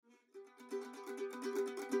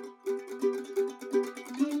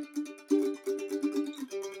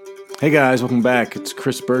Hey guys, welcome back. It's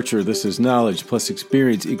Chris Bircher. This is Knowledge plus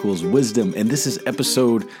Experience equals Wisdom, and this is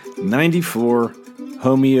episode 94,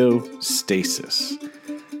 Homeostasis.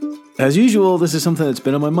 As usual, this is something that's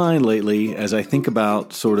been on my mind lately as I think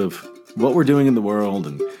about sort of what we're doing in the world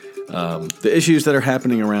and the issues that are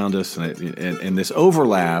happening around us and this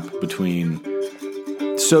overlap between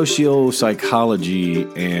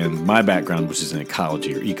sociopsychology and my background, which is in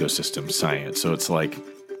ecology or ecosystem science. So it's like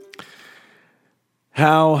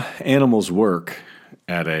how animals work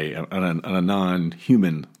on a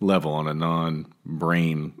non-human level, on a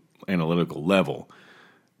non-brain analytical level.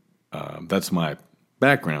 That's my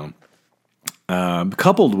background,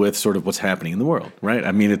 coupled with sort of what's happening in the world, right?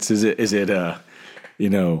 I mean, is it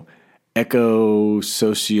eco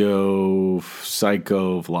socio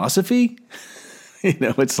psycho philosophy?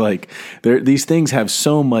 It's like these things have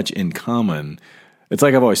so much in common. It's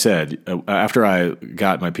like I've always said, after I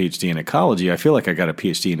got my PhD in ecology, I feel like I got a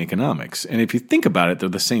PhD in economics. And if you think about it, they're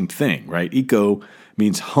the same thing, right? Eco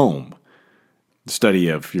means home, the study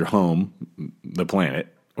of your home, the planet,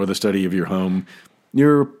 or the study of your home,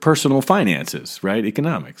 your personal finances, right?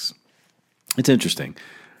 Economics. It's interesting.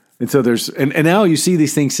 And so and now you see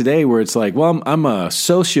these things today where it's like, well, I'm a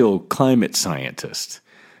social climate scientist.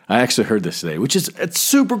 I actually heard this today, it's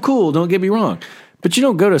super cool, don't get me wrong. But you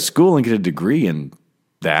don't go to school and get a degree in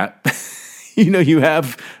that. You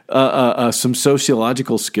have some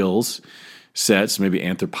sociological skills sets, maybe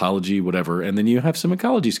anthropology, whatever, and then you have some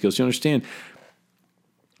ecology skills. You understand.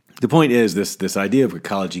 The point is this idea of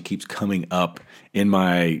ecology keeps coming up in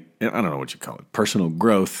my, I don't know what you call it, personal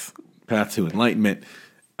growth, path to enlightenment,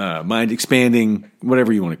 mind expanding,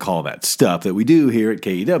 whatever you want to call that stuff that we do here at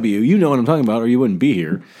KEW. You know what I'm talking about, or you wouldn't be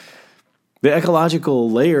here. The ecological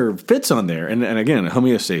layer fits on there, and again,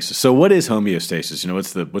 homeostasis. So, what is homeostasis?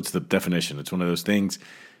 What's the definition? It's one of those things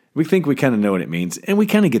we think we kind of know what it means, and we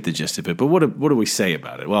kind of get the gist of it. But what do we say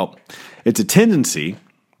about it? Well, it's a tendency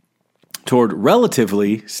toward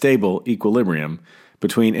relatively stable equilibrium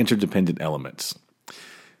between interdependent elements.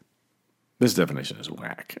 This definition is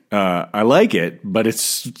whack. I like it, but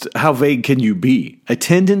it's how vague can you be? A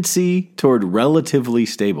tendency toward relatively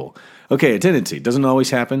stable. Okay, a tendency doesn't always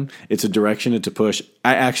happen. It's a direction. It's a push.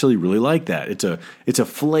 I actually really like that. It's a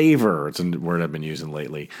flavor. It's a word I've been using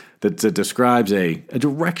lately that describes a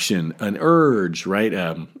direction, an urge, right?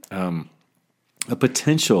 A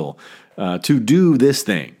potential to do this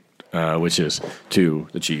thing, which is to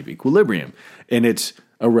achieve equilibrium, and it's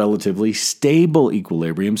a relatively stable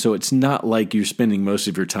equilibrium. So it's not like you're spending most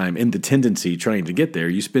of your time in the tendency trying to get there.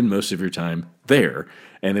 You spend most of your time there.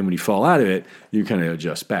 And then when you fall out of it, you kind of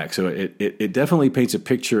adjust back. So it definitely paints a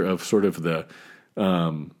picture of sort of the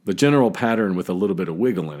general pattern with a little bit of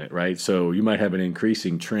wiggle in it, right? So you might have an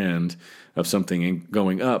increasing trend of something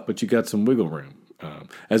going up, but you got some wiggle room,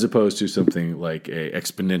 as opposed to something like a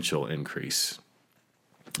exponential increase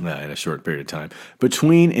in a short period of time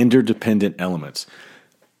between interdependent elements.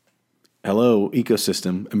 Hello,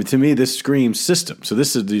 ecosystem. I mean, to me, this screams system. So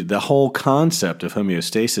this is the whole concept of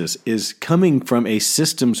homeostasis is coming from a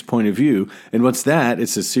systems point of view. And what's that?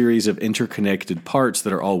 It's a series of interconnected parts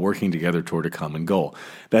that are all working together toward a common goal.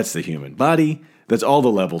 That's the human body. That's all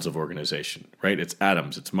the levels of organization, right? It's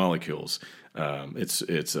atoms, it's molecules, it's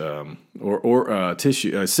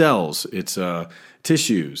tissue, cells, it's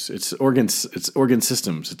tissues, it's organs, it's organ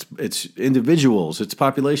systems, it's individuals, it's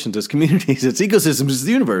populations, it's communities, it's ecosystems, it's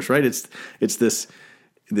the universe, right? It's this.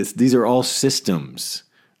 These are all systems,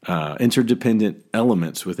 interdependent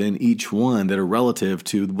elements within each one that are relative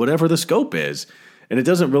to whatever the scope is. And it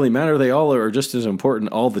doesn't really matter. They all are just as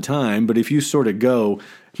important all the time. But if you sort of go,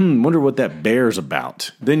 wonder what that bear's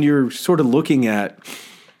about, then you're sort of looking at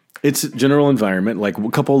its general environment, like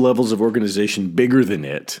a couple levels of organization bigger than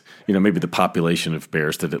it, maybe the population of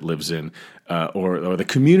bears that it lives in, or the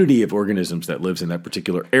community of organisms that lives in that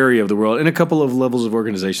particular area of the world, and a couple of levels of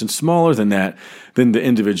organization smaller than that, than the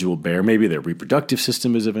individual bear. Maybe their reproductive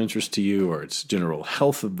system is of interest to you, or its general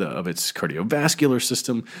health of its cardiovascular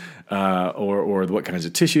system, or what kinds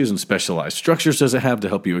of tissues and specialized structures does it have to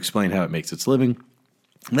help you explain how it makes its living.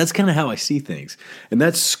 And that's kind of how I see things. And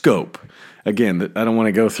that's scope. Again, I don't want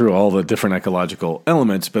to go through all the different ecological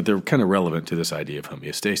elements, but they're kind of relevant to this idea of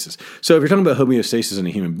homeostasis. So if you're talking about homeostasis in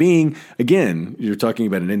a human being, again, you're talking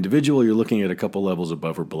about an individual, you're looking at a couple levels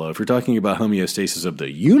above or below. If you're talking about homeostasis of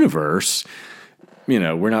the universe,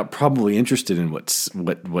 we're not probably interested in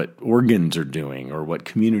what organs are doing or what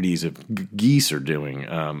communities of geese are doing.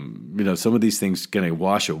 Some of these things going to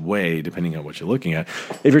wash away depending on what you're looking at.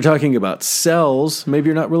 If you're talking about cells, maybe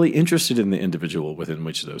you're not really interested in the individual within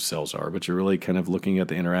which those cells are, but you're really kind of looking at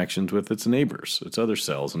the interactions with its neighbors, its other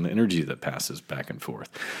cells, and the energy that passes back and forth.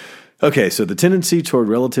 Okay, so the tendency toward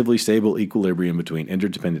relatively stable equilibrium between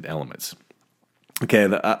interdependent elements. Okay,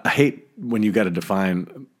 I hate when you got to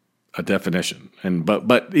define a definition,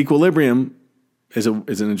 but equilibrium is an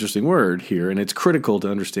interesting word here, and it's critical to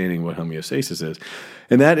understanding what homeostasis is.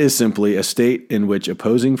 And that is simply a state in which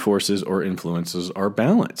opposing forces or influences are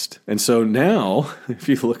balanced. And so now, if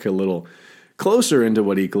you look a little closer into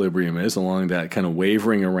what equilibrium is, along that kind of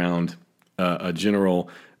wavering around a general,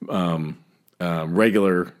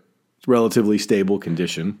 regular, relatively stable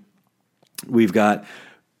condition, we've got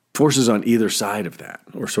forces on either side of that,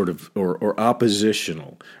 or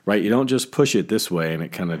oppositional, right? You don't just push it this way and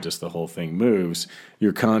it kind of just the whole thing moves.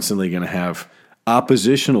 You're constantly going to have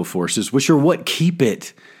oppositional forces, which are what keep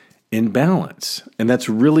it in balance. And that's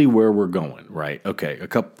really where we're going, right? Okay, a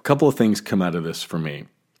couple of things come out of this for me.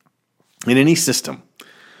 In any system,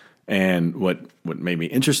 and what made me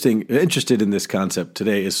interested in this concept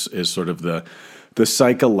today is sort of the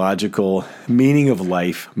psychological meaning of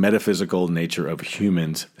life, metaphysical nature of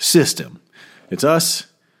humans system. It's us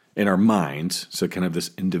in our minds, so kind of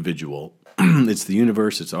this individual. It's the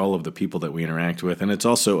universe, it's all of the people that we interact with, and it's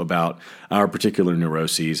also about our particular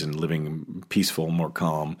neuroses and living peaceful, more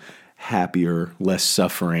calm, happier, less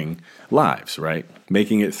suffering lives, right?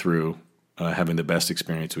 Making it through, having the best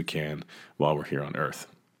experience we can while we're here on Earth.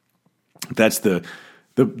 That's the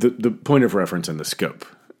point of reference and the scope.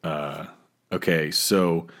 Okay,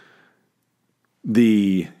 so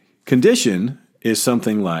the condition is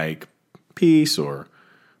something like peace, or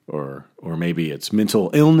maybe it's mental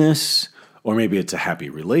illness, or maybe it's a happy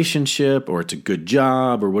relationship, or it's a good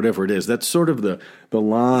job, or whatever it is. That's sort of the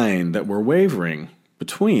line that we're wavering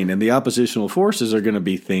between. And the oppositional forces are going to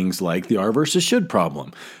be things like the R versus should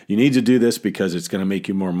problem. You need to do this because it's going to make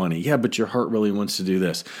you more money. Yeah, but your heart really wants to do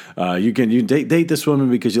this. You date this woman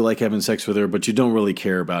because you like having sex with her, but you don't really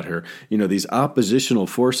care about her. These oppositional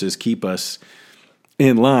forces keep us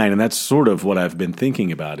in line, and that's sort of what I've been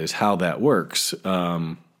thinking about is how that works.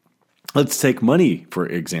 Let's take money, for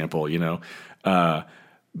example.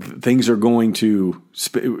 Things are going to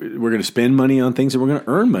we're going to spend money on things, and we're going to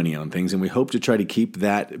earn money on things, and we hope to try to keep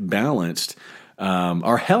that balanced.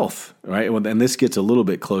 Our health, right? And this gets a little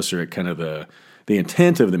bit closer at kind of the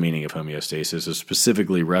intent of the meaning of homeostasis is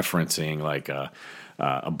specifically referencing like a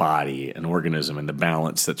body, an organism, and the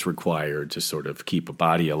balance that's required to sort of keep a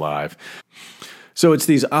body alive. So it's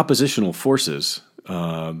these oppositional forces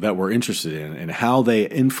that we're interested in and how they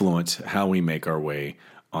influence how we make our way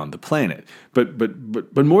on the planet.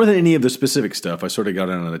 But more than any of the specific stuff, I sort of got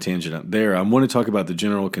on a tangent out there. I want to talk about the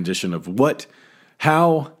general condition of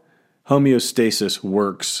how homeostasis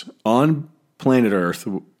works on planet Earth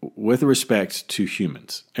with respect to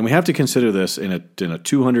humans. And we have to consider this in a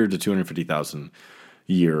 200 to 250,000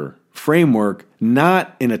 year framework,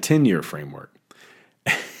 not in a 10-year framework.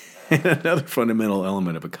 And another fundamental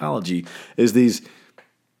element of ecology is these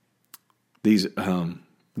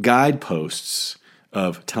guideposts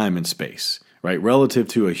of time and space, right? Relative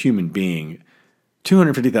to a human being,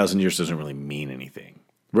 250,000 years doesn't really mean anything.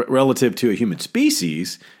 Relative to a human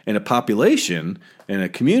species and a population and a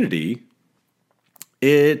community,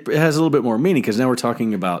 it has a little bit more meaning because now we're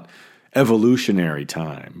talking about evolutionary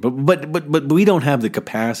time. But we don't have the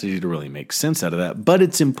capacity to really make sense out of that. But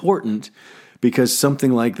it's important because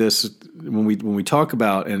something like this, when we talk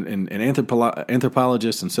about and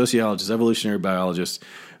anthropologists and sociologists, evolutionary biologists,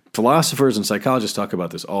 philosophers and psychologists talk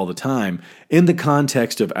about this all the time in the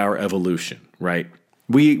context of our evolution, right?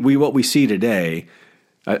 What we see today,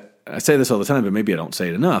 I say this all the time, but maybe I don't say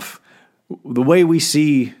it enough. The way we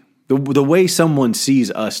see, the way someone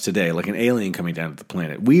sees us today, like an alien coming down to the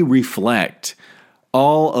planet, we reflect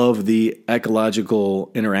all of the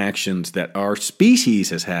ecological interactions that our species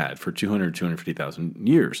has had for 200, 250,000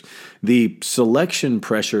 years. The selection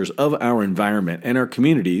pressures of our environment and our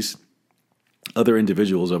communities, other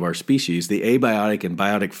individuals of our species, the abiotic and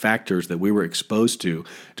biotic factors that we were exposed to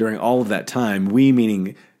during all of that time, we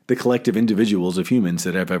meaning the collective individuals of humans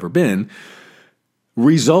that have ever been,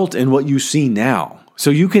 result in what you see now. So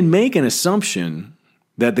you can make an assumption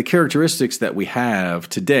that the characteristics that we have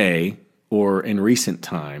today or in recent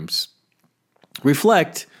times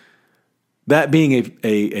reflect that being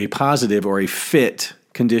a positive or a fit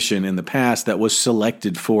condition in the past that was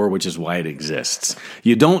selected for, which is why it exists.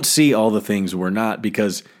 You don't see all the things we're not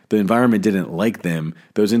because the environment didn't like them,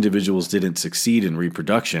 those individuals didn't succeed in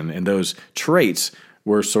reproduction, and those traits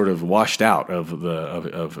were sort of washed out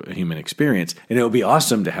of human experience. And it would be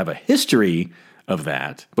awesome to have a history of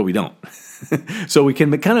that, but we don't. So we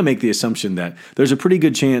can kind of make the assumption that there's a pretty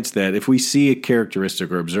good chance that if we see a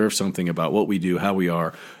characteristic or observe something about what we do, how we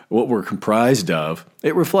are, what we're comprised of,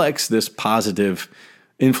 it reflects this positive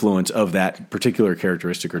influence of that particular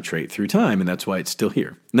characteristic or trait through time, and that's why it's still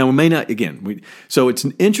here. Now, we may not, so it's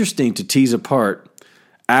interesting to tease apart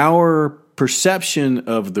our perception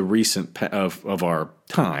of the recent, of our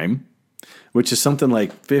time, which is something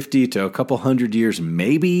like 50 to a couple hundred years,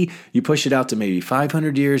 maybe. You push it out to maybe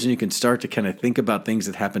 500 years, and you can start to kind of think about things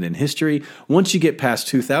that happened in history. Once you get past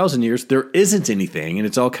 2,000 years, there isn't anything, and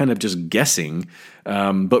it's all kind of just guessing.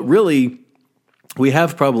 But really, we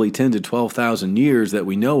have probably 10 to 12,000 years that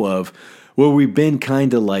we know of where we've been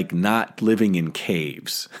kind of like not living in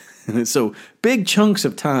caves. So big chunks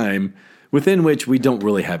of time within which we don't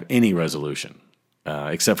really have any resolution,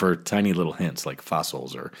 except for tiny little hints like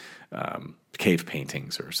fossils or cave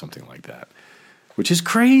paintings or something like that, which is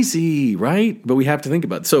crazy, right? But we have to think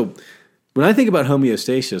about it. So when I think about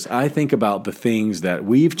homeostasis, I think about the things that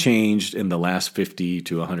we've changed in the last 50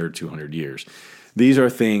 to 100, 200 years. These are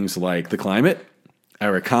things like the climate,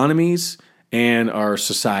 our economies, and our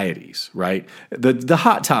societies, right? The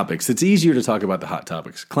hot topics. It's easier to talk about the hot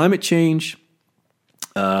topics. Climate change,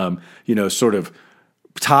 sort of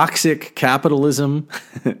toxic capitalism,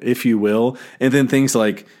 if you will, and then things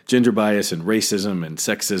like gender bias and racism and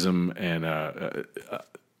sexism and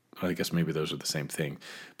I guess maybe those are the same thing,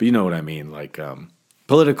 but you know what I mean, like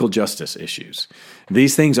political justice issues.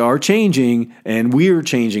 These things are changing, and we're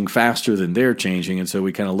changing faster than they're changing, and so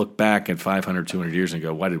we kind of look back at 500, 200 years and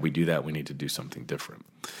go, why did we do that? We need to do something different.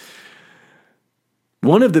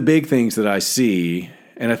 One of the big things that I see,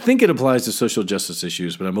 and I think it applies to social justice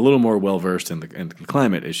issues, but I'm a little more well-versed in the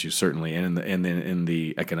climate issues, certainly, and in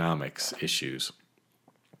the economics issues.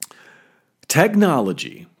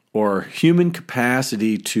 Technology, or human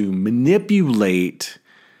capacity to manipulate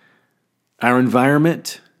our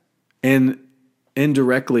environment and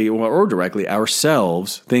indirectly or directly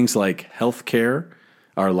ourselves, things like healthcare,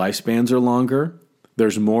 our lifespans are longer,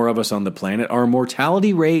 there's more of us on the planet, our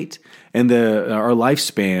mortality rate and our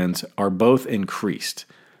lifespans are both increased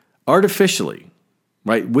artificially,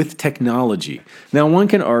 right, with technology. Now, one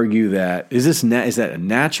can argue that is that a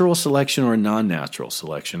natural selection or a non-natural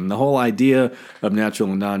selection? And the whole idea of natural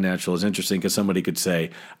and non-natural is interesting because somebody could say,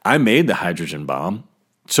 I made the hydrogen bomb,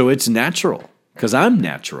 so it's natural because I'm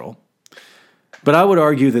natural. But I would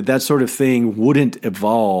argue that that sort of thing wouldn't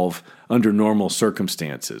evolve under normal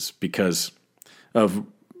circumstances because of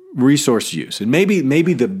resource use. And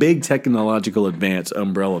maybe the big technological advance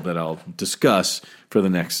umbrella that I'll discuss for the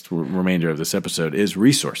next remainder of this episode is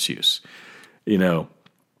resource use. And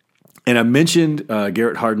I mentioned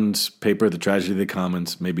Garrett Hardin's paper, The Tragedy of the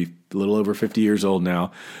Commons, maybe a little over 50 years old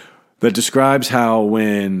now, that describes how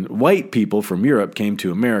when white people from Europe came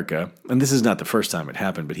to America, and this is not the first time it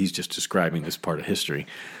happened, but he's just describing this part of history.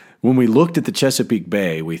 When we looked at the Chesapeake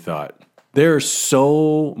Bay, we thought, there's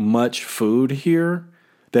so much food here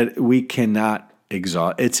that we cannot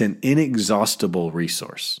exhaust. It's an inexhaustible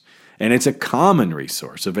resource, and it's a common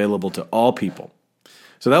resource available to all people.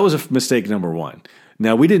 So that was a mistake number one.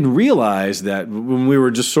 Now, we didn't realize that when we were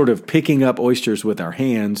just sort of picking up oysters with our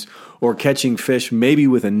hands or catching fish maybe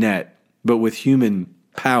with a net, but with human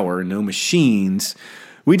power, no machines,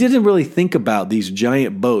 we didn't really think about these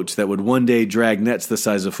giant boats that would one day drag nets the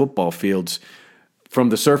size of football fields from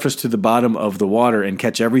the surface to the bottom of the water and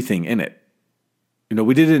catch everything in it.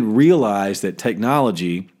 We didn't realize that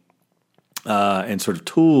technology and sort of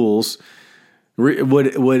tools would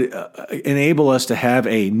enable us to have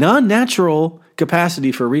a non-natural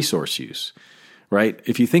capacity for resource use, right?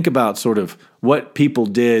 If you think about sort of what people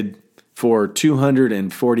did for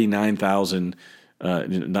 249,000,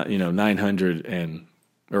 900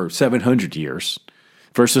 or 700 years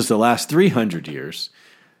versus the last 300 years,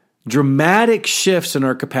 dramatic shifts in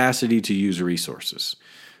our capacity to use resources.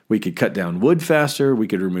 We could cut down wood faster. We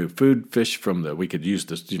could remove fish we could use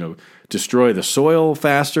this, destroy the soil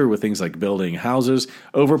faster with things like building houses,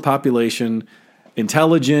 overpopulation,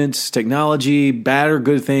 intelligence, technology, bad or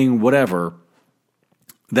good thing, whatever.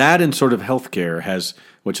 That and sort of healthcare has,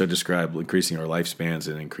 which I described, increasing our lifespans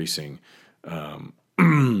and increasing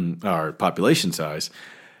our population size,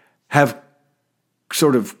 have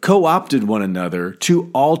sort of co-opted one another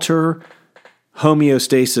to alter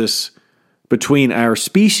homeostasis between our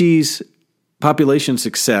species' population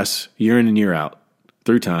success year in and year out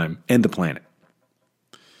through time and the planet.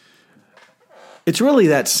 It's really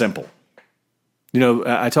that simple.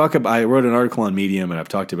 I wrote an article on Medium, and I've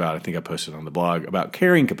talked about, I think I posted on the blog, about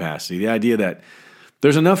carrying capacity, the idea that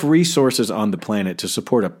there's enough resources on the planet to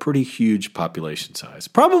support a pretty huge population size,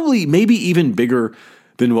 probably maybe even bigger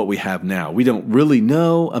than what we have now. We don't really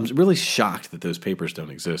know. I'm really shocked that those papers don't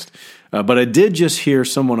exist. But I did just hear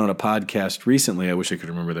someone on a podcast recently, I wish I could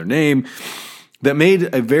remember their name, that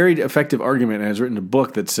made a very effective argument and has written a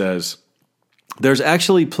book that says, there's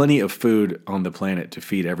actually plenty of food on the planet to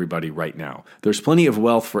feed everybody right now. There's plenty of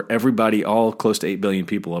wealth for everybody, all close to 8 billion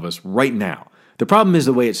people of us right now. The problem is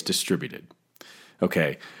the way it's distributed.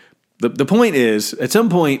 Okay. The point is, at some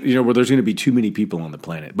point, where there's going to be too many people on the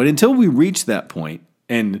planet. But until we reach that point,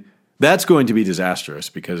 and that's going to be disastrous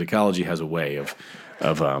because ecology has a way of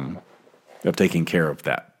taking care of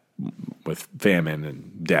that with famine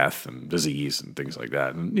and death and disease and things like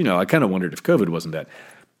that. And, I kind of wondered if COVID wasn't that.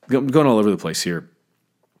 Going all over the place here.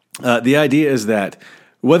 The idea is that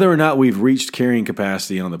whether or not we've reached carrying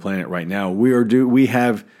capacity on the planet right now, we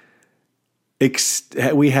have pushed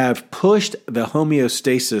the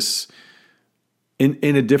homeostasis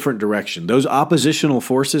in a different direction. Those oppositional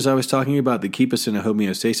forces I was talking about that keep us in a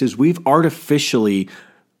homeostasis, we've artificially,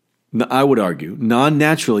 I would argue,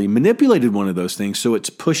 non-naturally manipulated one of those things so it's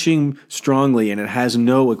pushing strongly and it has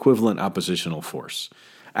no equivalent oppositional force.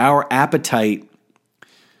 Our appetite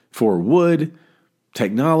for wood,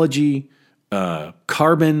 technology,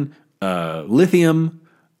 carbon, lithium,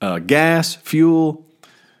 gas, fuel,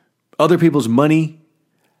 other people's money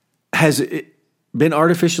has been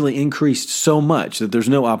artificially increased so much that there's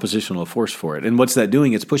no oppositional force for it. And what's that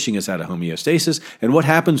doing? It's pushing us out of homeostasis. And what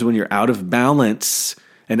happens when you're out of balance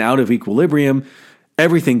and out of equilibrium?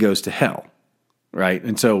 Everything goes to hell, right?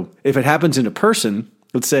 And so if it happens in a person,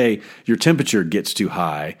 let's say your temperature gets too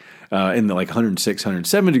high in the 106,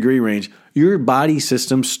 107 degree range, your body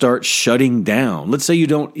system starts shutting down. Let's say you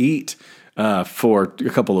don't eat for a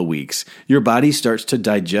couple of weeks. Your body starts to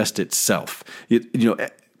digest itself.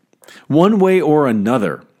 One way or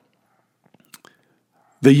another,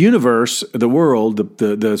 the universe, the world,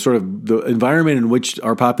 the sort of the environment in which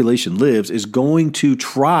our population lives is going to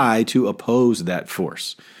try to oppose that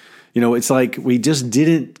force. It's like we just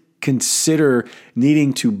didn't consider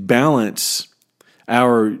needing to balance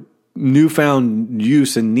our newfound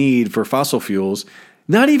use and need for fossil fuels,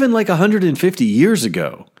 not even 150 years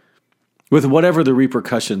ago, with whatever the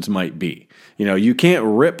repercussions might be. You can't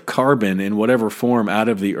rip carbon in whatever form out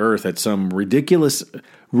of the earth at some ridiculous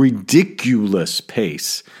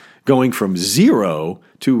pace. Going from zero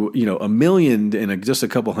to a million in just a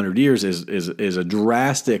couple hundred years is a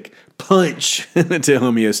drastic punch to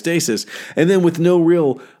homeostasis, and then with no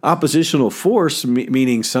real oppositional force,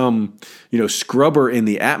 meaning some scrubber in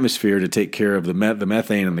the atmosphere to take care of the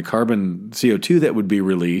methane and the carbon CO2 that would be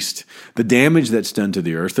released, the damage that's done to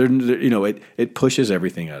the earth. It pushes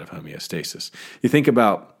everything out of homeostasis. You think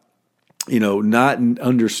about not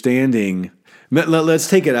understanding. Let's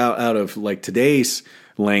take it out of today's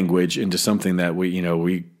language into something that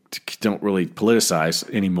we don't really politicize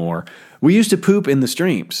anymore. We used to poop in the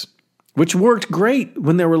streams, which worked great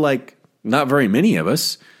when there were not very many of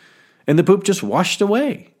us, and the poop just washed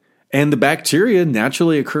away. And the bacteria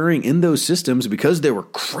naturally occurring in those systems, because they were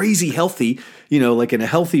crazy healthy, in a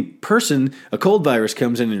healthy person, a cold virus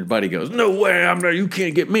comes in and your body goes, no way, you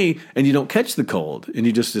can't get me. And you don't catch the cold and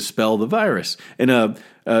you just dispel the virus. In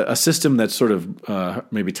a system that's sort of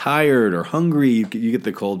maybe tired or hungry, you get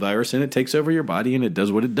the cold virus and it takes over your body and it does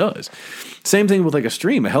what it does. Same thing with a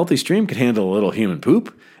stream. A healthy stream can handle a little human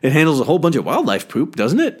poop. It handles a whole bunch of wildlife poop,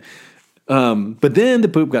 doesn't it? But then the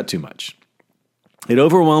poop got too much. It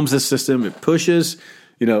overwhelms the system. It pushes,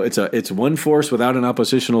 it's one force without an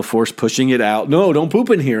oppositional force pushing it out. No, don't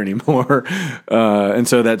poop in here anymore. And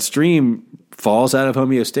so that stream falls out of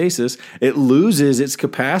homeostasis. It loses its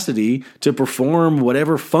capacity to perform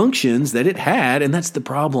whatever functions that it had, and that's the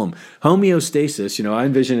problem. Homeostasis, I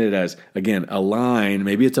envision it as, again, a line.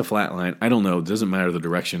 Maybe it's a flat line. I don't know. It doesn't matter the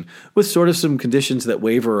direction, with sort of some conditions that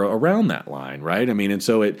waver around that line, right? And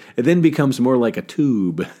so it then becomes more like a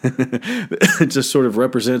tube. It just sort of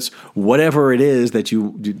represents whatever it is that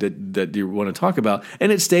you want to talk about,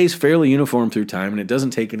 and it stays fairly uniform through time, and it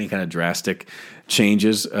doesn't take any kind of drastic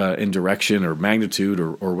changes in direction or magnitude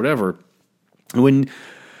or whatever. When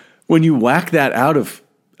you whack that out of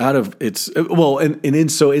its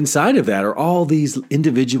so inside of that are all these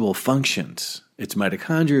individual functions. It's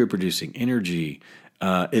mitochondria producing energy.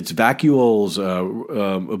 It's vacuoles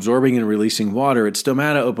absorbing and releasing water. It's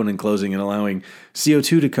stomata opening and closing and allowing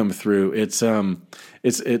CO2 to come through. It's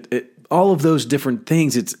all of those different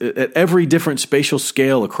things. It's at every different spatial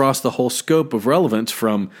scale across the whole scope of relevance,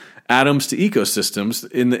 from atoms to ecosystems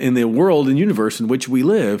in the world and universe in which we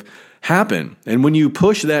live, happen. And when you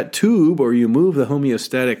push that tube, or you move the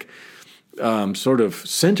homeostatic sort of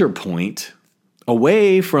center point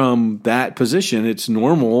away from that position, its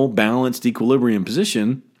normal, balanced equilibrium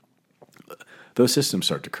position, those systems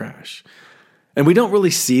start to crash. And we don't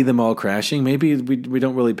really see them all crashing. Maybe we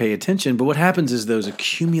don't really pay attention, but what happens is those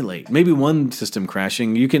accumulate. Maybe one system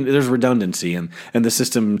crashing, there's redundancy, and the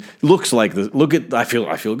system looks like I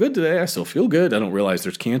feel good today. I still feel good. I don't realize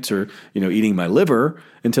there's cancer, eating my liver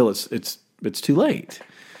until it's too late.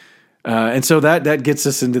 And so that gets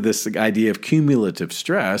us into this idea of cumulative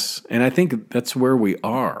stress, and I think that's where we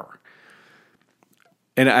are.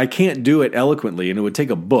 And I can't do it eloquently, and it would take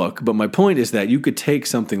a book, but my point is that you could take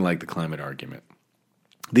something like the climate argument,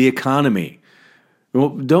 the economy. Well,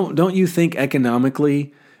 don't you think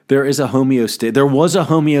economically there was a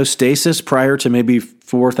homeostasis prior to maybe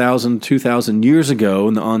 4,000, 2,000 years ago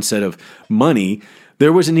in the onset of money?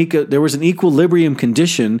 There was an equilibrium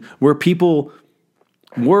condition where people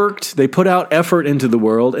worked, they put out effort into the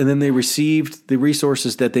world, and then they received the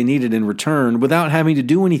resources that they needed in return without having to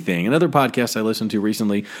do anything. Another podcast I listened to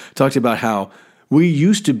recently talked about how we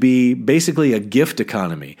used to be basically a gift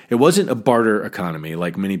economy. It wasn't a barter economy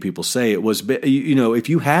like many people say. It was, if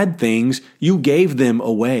you had things, you gave them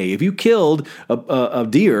away. If you killed a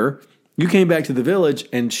deer, you came back to the village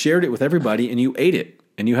and shared it with everybody, and you ate it,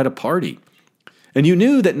 and you had a party. And you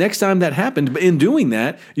knew that next time that happened, but in doing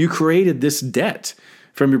that, you created this debt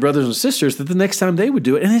from your brothers and sisters that the next time they would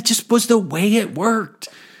do it. And it just was the way it worked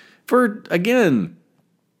for, again,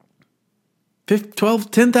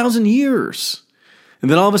 10,000 years.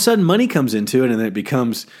 And then all of a sudden money comes into it, and then it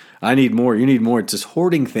becomes, I need more, you need more. It's this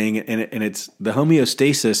hoarding thing, and it's the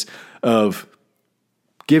homeostasis of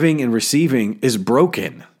giving and receiving is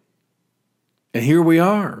broken. And here we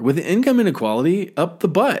are with income inequality up the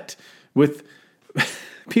butt, with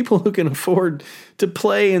people who can afford to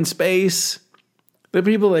play in space, the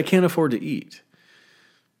people that can't afford to eat.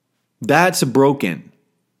 That's broken.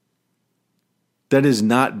 That is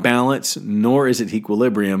not balance, nor is it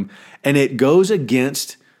equilibrium. And it goes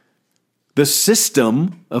against the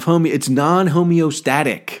system of it's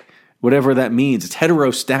non-homeostatic, whatever that means. It's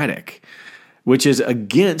heterostatic, which is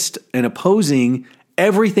against and opposing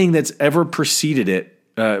everything that's ever preceded it,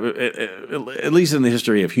 at least in the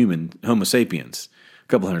history of Homo sapiens, a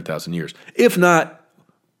couple 100,000 years. If not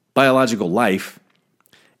biological life,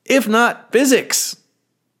 if not physics.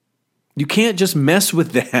 You can't just mess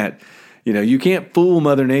with that. You can't fool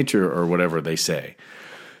Mother Nature, or whatever they say.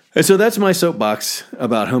 And so that's my soapbox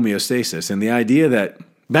about homeostasis and the idea that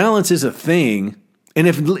balance is a thing. And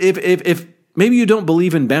if maybe you don't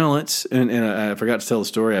believe in balance, and I forgot to tell the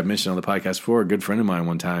story I've mentioned on the podcast before, a good friend of mine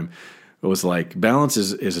one time was like, balance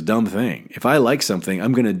is a dumb thing. If I like something,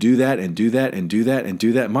 I'm going to do that and do that and do that and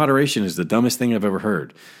do that. Moderation is the dumbest thing I've ever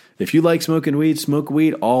heard. If you like smoking weed, smoke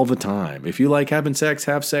weed all the time. If you like having sex,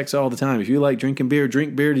 have sex all the time. If you like drinking beer,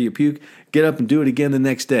 drink beer till you puke. Get up and do it again the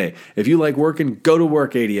next day. If you like working, go to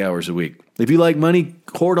work 80 hours a week. If you like money,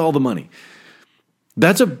 hoard all the money.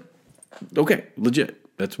 That's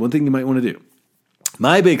legit. That's one thing you might want to do.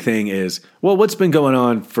 My big thing is, what's been going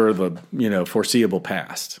on for the foreseeable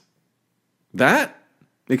past? That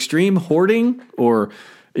extreme hoarding, or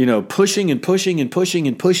pushing and pushing and pushing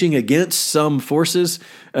and pushing against some forces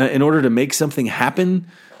in order to make something happen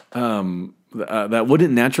that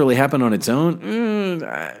wouldn't naturally happen on its own?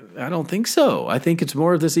 I don't think so. I think it's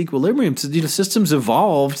more of this equilibrium. Systems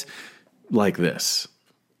evolved like this.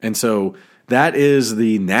 And so that is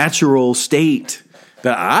the natural state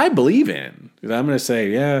that I believe in. I'm going to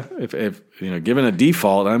say, if given a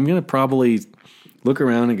default, I'm going to probably look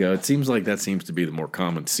around and go, it seems like that seems to be the more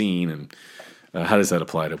common scene, and how does that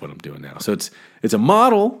apply to what I'm doing now? So it's a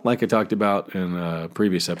model, like I talked about in a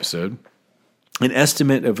previous episode, an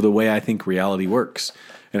estimate of the way I think reality works.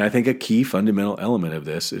 And I think a key fundamental element of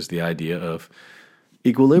this is the idea of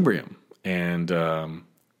equilibrium. And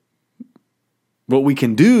what we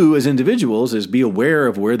can do as individuals is be aware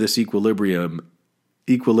of where this equilibria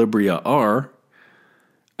are,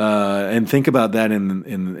 and think about that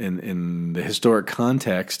in the historic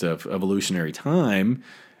context of evolutionary time.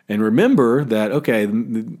 And remember that, okay,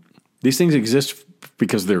 these things exist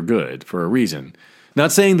because they're good for a reason.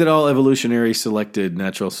 Not saying that all evolutionary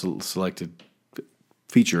natural selected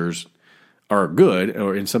features are good,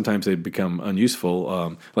 and sometimes they become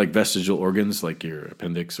unuseful, like vestigial organs, like your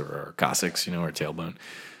appendix or our coccyx, our tailbone.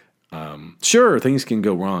 Sure, things can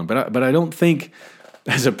go wrong, but I don't think,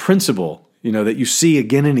 as a principle, that you see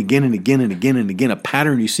again and again and again and again and again, a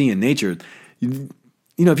pattern you see in nature. If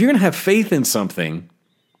you're going to have faith in something,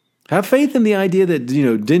 have faith in the idea that,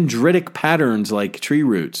 dendritic patterns like tree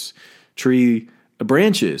roots, tree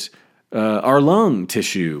branches, our lung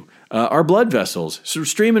tissue, our blood vessels,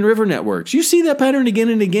 stream and river networks. You see that pattern again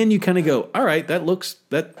and again, you kind of go, all right, that's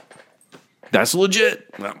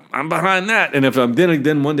legit. I'm behind that. And if I'm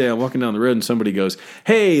then one day I'm walking down the road and somebody goes,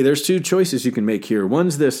 hey, there's two choices you can make here.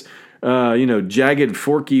 One's this, jagged,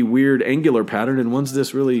 forky, weird, angular pattern, and one's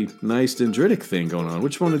this really nice dendritic thing going on.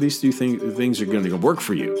 Which one of these two things are going to work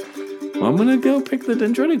for you? Well, I'm going to go pick the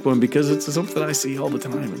dendritic one because it's something I see all the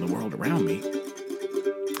time in the world around me.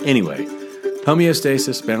 Anyway,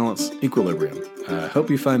 homeostasis, balance, equilibrium. I hope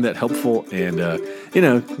you find that helpful and,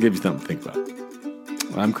 give you something to think about.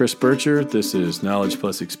 I'm Chris Bircher. This is Knowledge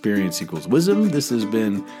Plus Experience Equals Wisdom. This has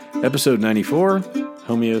been episode 94,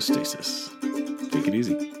 Homeostasis. Take it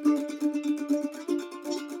easy.